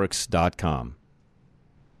 SaveTheStorks.com.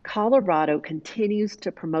 Colorado continues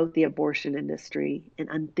to promote the abortion industry in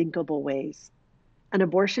unthinkable ways. An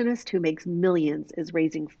abortionist who makes millions is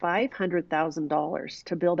raising $500,000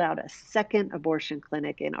 to build out a second abortion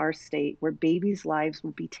clinic in our state where babies' lives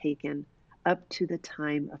will be taken up to the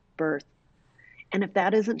time of birth. And if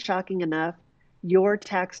that isn't shocking enough, your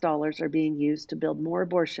tax dollars are being used to build more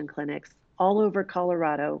abortion clinics all over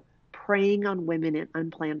Colorado, preying on women in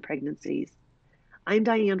unplanned pregnancies. I'm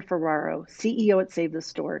Diane Ferraro, CEO at Save the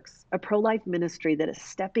Storks, a pro-life ministry that is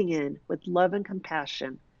stepping in with love and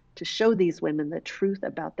compassion to show these women the truth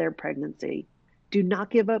about their pregnancy. Do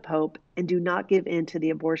not give up hope and do not give in to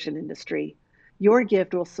the abortion industry. Your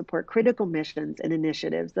gift will support critical missions and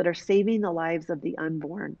initiatives that are saving the lives of the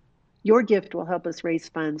unborn. Your gift will help us raise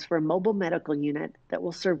funds for a mobile medical unit that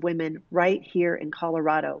will serve women right here in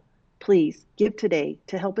Colorado. Please give today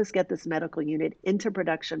to help us get this medical unit into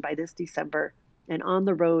production by this December and on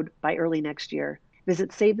the road by early next year. Visit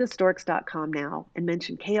SaveTheStorks.com now and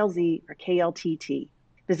mention KLZ or KLTT.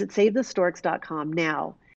 Visit SaveTheStorks.com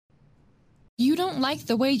now. You don't like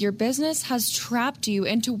the way your business has trapped you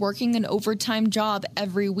into working an overtime job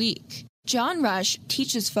every week. John Rush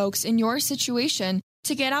teaches folks in your situation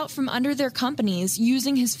to get out from under their companies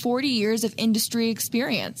using his 40 years of industry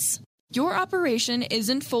experience. Your operation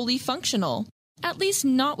isn't fully functional, at least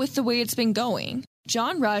not with the way it's been going.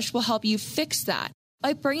 John Rush will help you fix that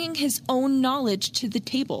by bringing his own knowledge to the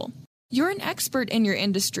table. You're an expert in your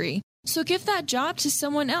industry, so give that job to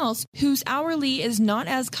someone else whose hourly is not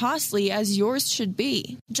as costly as yours should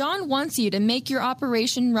be. John wants you to make your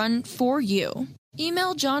operation run for you.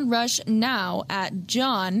 Email John Rush now at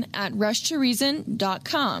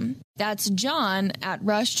john@rushtoreason.com. That's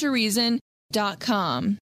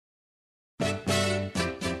john@rushtoreason.com.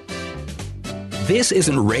 This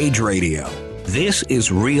isn't Rage Radio. This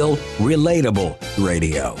is real, relatable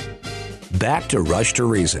radio. Back to Rush to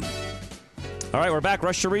Reason. All right, we're back.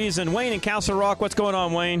 Rush to Reason. Wayne in Castle Rock. What's going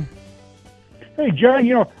on, Wayne? Hey, John,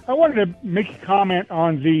 I wanted to make a comment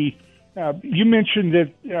on the, you mentioned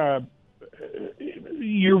that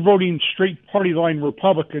you're voting straight party line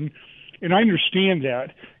Republican, and I understand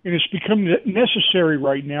that, and it's become necessary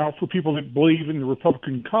right now for people that believe in the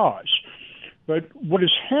Republican cause. But what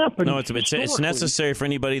has happened... No, it's necessary for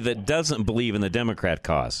anybody that doesn't believe in the Democrat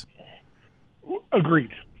cause.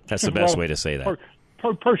 Agreed. That's the best way to say that.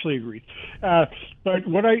 Partially agreed. But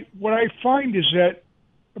what I find is that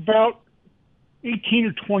about 18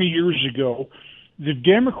 or 20 years ago, the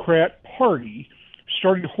Democrat Party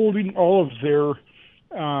started holding all of their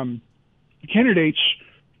candidates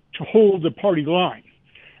to hold the party line.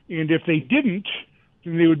 And if they didn't,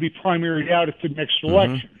 then they would be primaried out at the next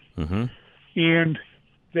election. Mm-hmm. And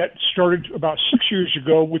that started about 6 years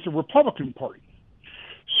ago with the Republican Party.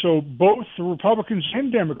 So both the Republicans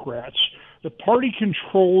and Democrats, the party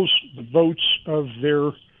controls the votes of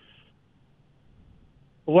their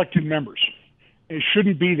elected members. It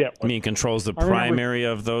shouldn't be that way. You mean controls the primary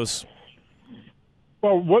of those?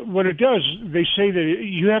 Well, what it does, they say that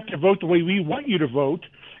you have to vote the way we want you to vote.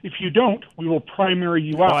 If you don't, we will primary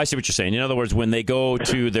you out. Oh, I see what you're saying. In other words, when they go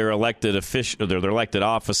to their elected their elected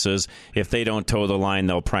offices, if they don't toe the line,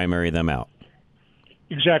 they'll primary them out.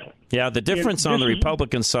 Exactly. Yeah, the difference on the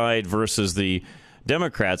Republican side versus the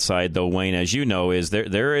Democrat side, though, Wayne, as you know, is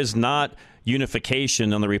there is not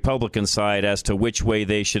unification on the Republican side as to which way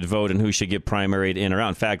they should vote and who should get primaried in or out.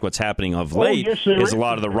 In fact, what's happening of late is a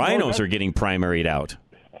lot of the rhinos are getting primaried out.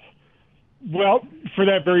 Well, for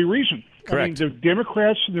that very reason. Correct. I mean, the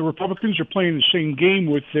Democrats and the Republicans are playing the same game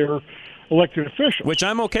with their elected officials. Which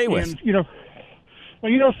I'm okay with.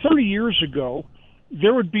 And, 30 years ago,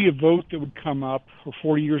 there would be a vote that would come up, or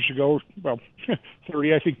 40 years ago, well,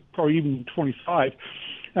 30, I think probably even 25.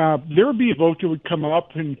 There would be a vote that would come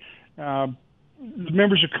up, and the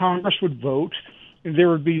members of Congress would vote, and there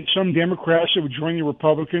would be some Democrats that would join the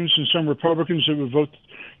Republicans and some Republicans that would vote,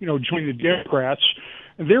 join the Democrats.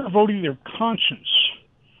 And they were voting their conscience.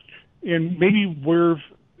 And maybe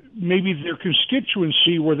their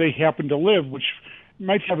constituency where they happen to live, which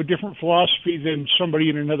might have a different philosophy than somebody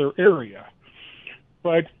in another area.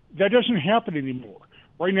 But that doesn't happen anymore.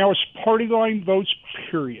 Right now it's party line votes,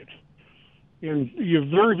 period. And you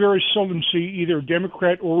very, very seldom see either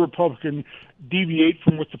Democrat or Republican deviate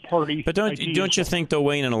from what the party. But don't you think, though,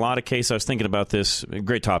 Wayne, in a lot of cases, I was thinking about this,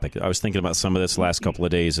 great topic, I was thinking about some of this last couple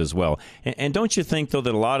of days as well. And don't you think, though,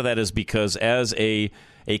 that a lot of that is because as a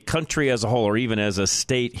country as a whole, or even as a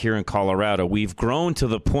state here in Colorado, we've grown to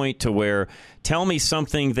the point to where, tell me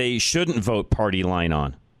something they shouldn't vote party line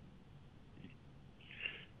on.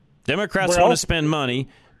 Democrats want to spend money.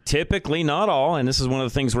 Typically, not all, and this is one of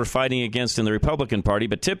the things we're fighting against in the Republican Party,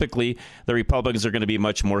 but typically the Republicans are going to be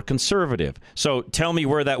much more conservative. So tell me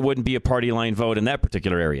where that wouldn't be a party line vote in that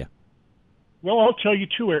particular area. Well, I'll tell you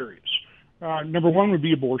two areas. Number one would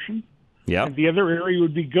be abortion. Yeah. And the other area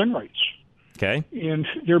would be gun rights. Okay. And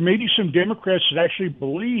there may be some Democrats that actually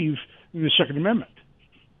believe in the Second Amendment,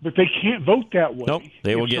 but they can't vote that way. Nope.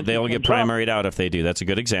 They'll get primaried out if they do. That's a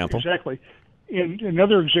good example. Exactly. And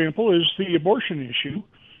another example is the abortion issue.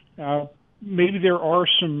 Maybe there are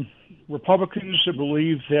some Republicans that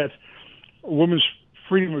believe that a woman's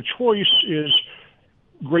freedom of choice is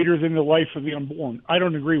greater than the life of the unborn. I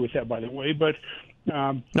don't agree with that, by the way, but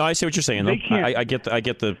no, I see what you're saying. Though. I get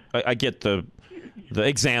the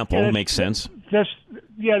example makes sense. That's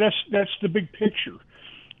the big picture,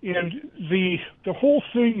 and the whole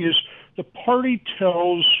thing is the party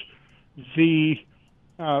tells the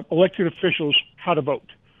elected officials how to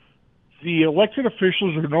vote. The elected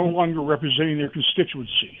officials are no longer representing their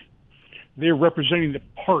constituency. They're representing the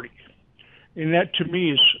party. And that, to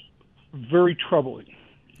me, is very troubling.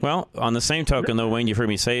 Well, on the same token, though, Wayne, you've heard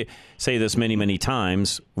me say this many, many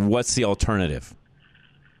times. What's the alternative?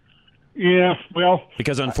 Yeah, well...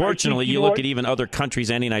 Because, unfortunately, you look at even other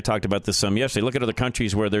countries. Andy and I talked about this some yesterday. Look at other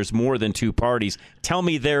countries where there's more than two parties. Tell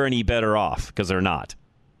me they're any better off, because they're not.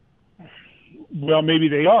 Well, maybe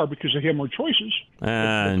they are because they have more choices.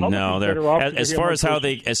 No, they're as far as how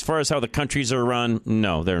the countries are run.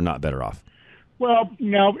 No, they're not better off. Well,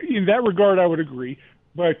 now in that regard, I would agree,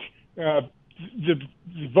 but the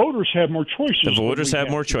voters have more choices. The voters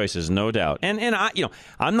have more choices, no doubt. And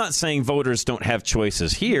I'm not saying voters don't have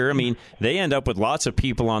choices here. I mean, they end up with lots of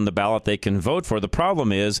people on the ballot they can vote for. The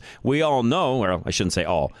problem is we all know, or I shouldn't say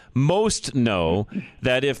all, most know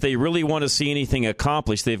that if they really want to see anything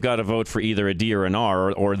accomplished, they've got to vote for either a D or an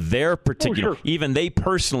R, or their particular, even they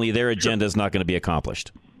personally, their agenda is not going to be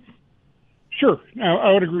accomplished. Sure,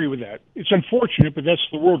 I would agree with that. It's unfortunate, but that's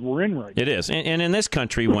the world we're in right now. It is. And in this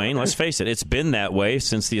country, Wayne, let's face it, it's been that way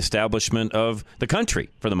since the establishment of the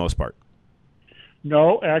country, for the most part.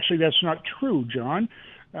 No, actually, that's not true, John.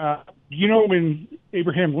 When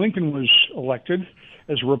Abraham Lincoln was elected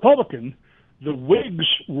as a Republican, the Whigs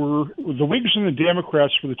and the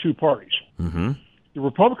Democrats were the two parties. Mm-hmm. The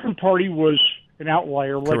Republican Party was an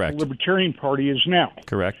outlier, like Correct. the Libertarian Party is now.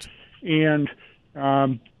 Correct. And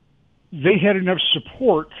they had enough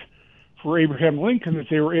support for Abraham Lincoln that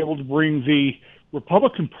they were able to bring the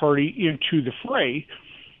Republican Party into the fray,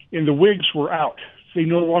 and the Whigs were out. They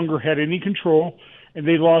no longer had any control, and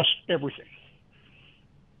they lost everything.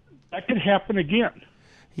 That could happen again.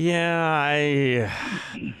 Yeah,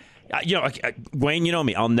 Wayne, you know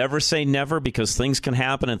me. I'll never say never because things can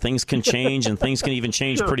happen and things can change and things can even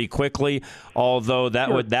change pretty quickly. Although that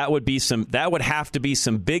would have to be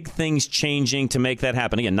some big things changing to make that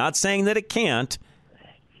happen. Again, not saying that it can't.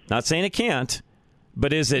 Not saying it can't.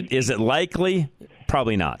 But is it likely?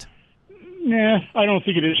 Probably not. Nah, I don't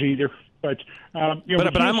think it is either. But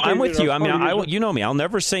but I'm with you. I mean, you know me. I'll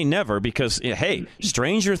never say never because, hey,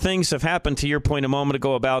 stranger things have happened. To your point a moment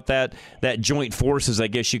ago about that joint forces, I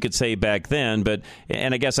guess you could say back then.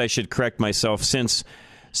 And I guess I should correct myself since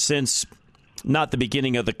not the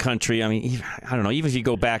beginning of the country. I mean, I don't know. Even if you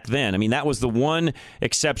go back then, I mean, that was the one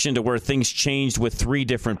exception to where things changed with three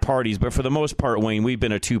different parties. But for the most part, Wayne, we've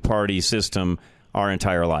been a two-party system our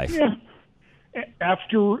entire life. Yeah.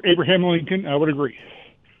 After Abraham Lincoln, I would agree.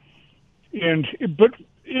 But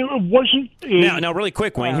it wasn't. Now, really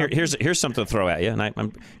quick, Wayne. Here's something to throw at you, and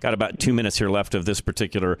I'm got about 2 minutes here left of this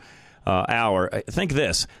particular hour. Think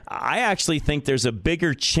this. I actually think there's a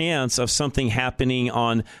bigger chance of something happening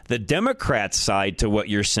on the Democrat side to what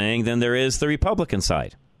you're saying than there is the Republican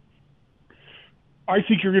side. I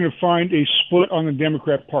think you're going to find a split on the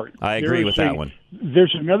Democrat Party. I agree with that one.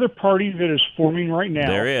 There's another party that is forming right now.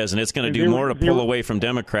 There is, and it's going to do more to pull away from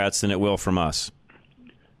Democrats than it will from us.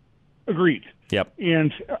 Agreed. Yep.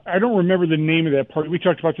 And I don't remember the name of that party. We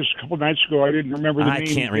talked about this a couple nights ago. I didn't remember the name. I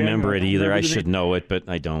can't remember it either. I should know it, but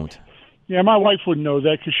I don't. Yeah, my wife would know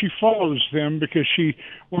that because she follows them because she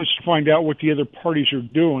wants to find out what the other parties are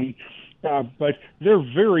doing. But they're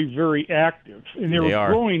very, very active, and they were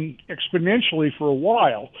growing exponentially for a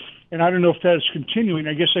while. And I don't know if that is continuing.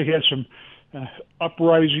 I guess they had some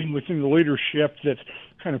uprising within the leadership that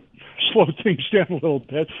kind of slowed things down a little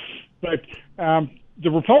bit. But the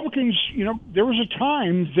Republicans, there was a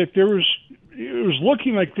time that it was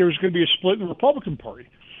looking like there was going to be a split in the Republican Party.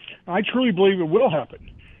 I truly believe it will happen.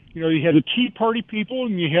 You had the Tea Party people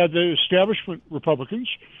and you had the establishment Republicans,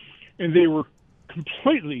 and they were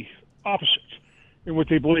completely opposite in what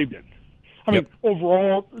they believed in. I mean,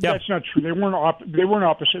 overall, that's not true. They weren't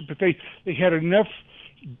opposite, but they had enough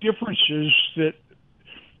differences that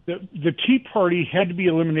the Tea Party had to be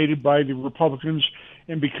eliminated by the Republicans,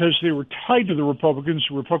 and because they were tied to the Republicans,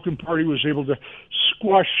 the Republican Party was able to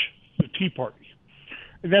squash the Tea Party.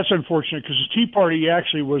 And that's unfortunate because the Tea Party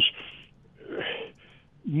actually was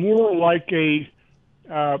more like a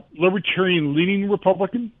libertarian-leaning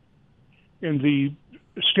Republican, and the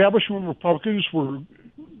establishment Republicans were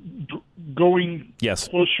going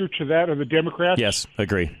closer to that of the Democrats. Yes,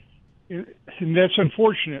 agree. And that's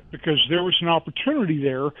unfortunate because there was an opportunity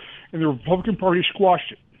there, and the Republican Party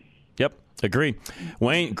squashed it. Yep, agree.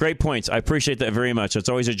 Wayne, great points. I appreciate that very much. It's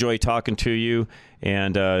always a joy talking to you,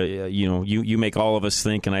 and you make all of us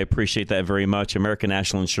think, and I appreciate that very much. American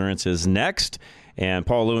National Insurance is next, and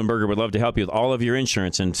Paul Leuenberger would love to help you with all of your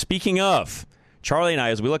insurance. And speaking of, Charlie and I,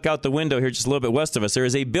 as we look out the window here just a little bit west of us, there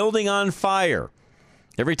is a building on fire.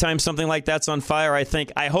 Every time something like that's on fire, I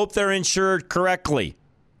think, I hope they're insured correctly.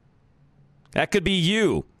 That could be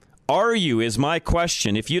you. Are you, is my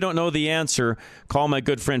question. If you don't know the answer, call my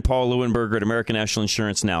good friend Paul Leuenberger at American National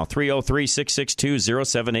Insurance now,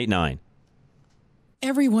 303-662-0789.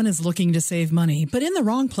 Everyone is looking to save money, but in the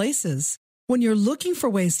wrong places. When you're looking for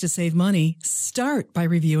ways to save money, start by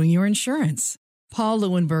reviewing your insurance. Paul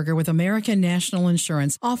Leuenberger with American National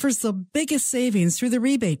Insurance offers the biggest savings through the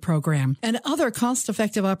rebate program and other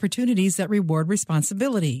cost-effective opportunities that reward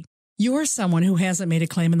responsibility. You're someone who hasn't made a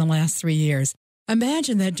claim in the last 3 years.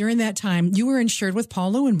 Imagine that during that time you were insured with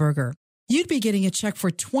Paul Leuenberger. You'd be getting a check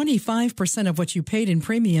for 25% of what you paid in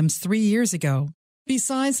premiums 3 years ago.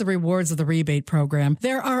 Besides the rewards of the rebate program,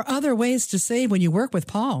 there are other ways to save when you work with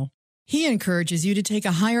Paul. He encourages you to take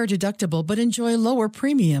a higher deductible but enjoy lower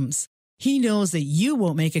premiums. He knows that you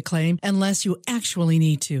won't make a claim unless you actually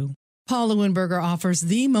need to. Paul Leuenberger offers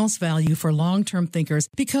the most value for long-term thinkers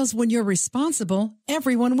because when you're responsible,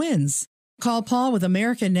 everyone wins. Call Paul with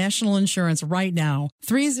American National Insurance right now,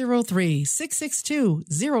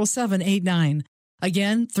 303-662-0789.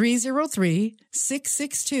 Again,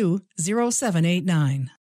 303-662-0789.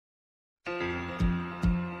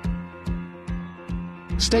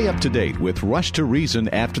 Stay up to date with Rush to Reason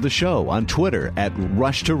after the show on Twitter at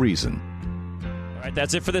Rush to Reason. All right,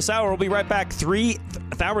 that's it for this hour. We'll be right back.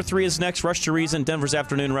 Hour 3 is next. Rush to Reason, Denver's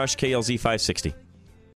Afternoon Rush, KLZ 560.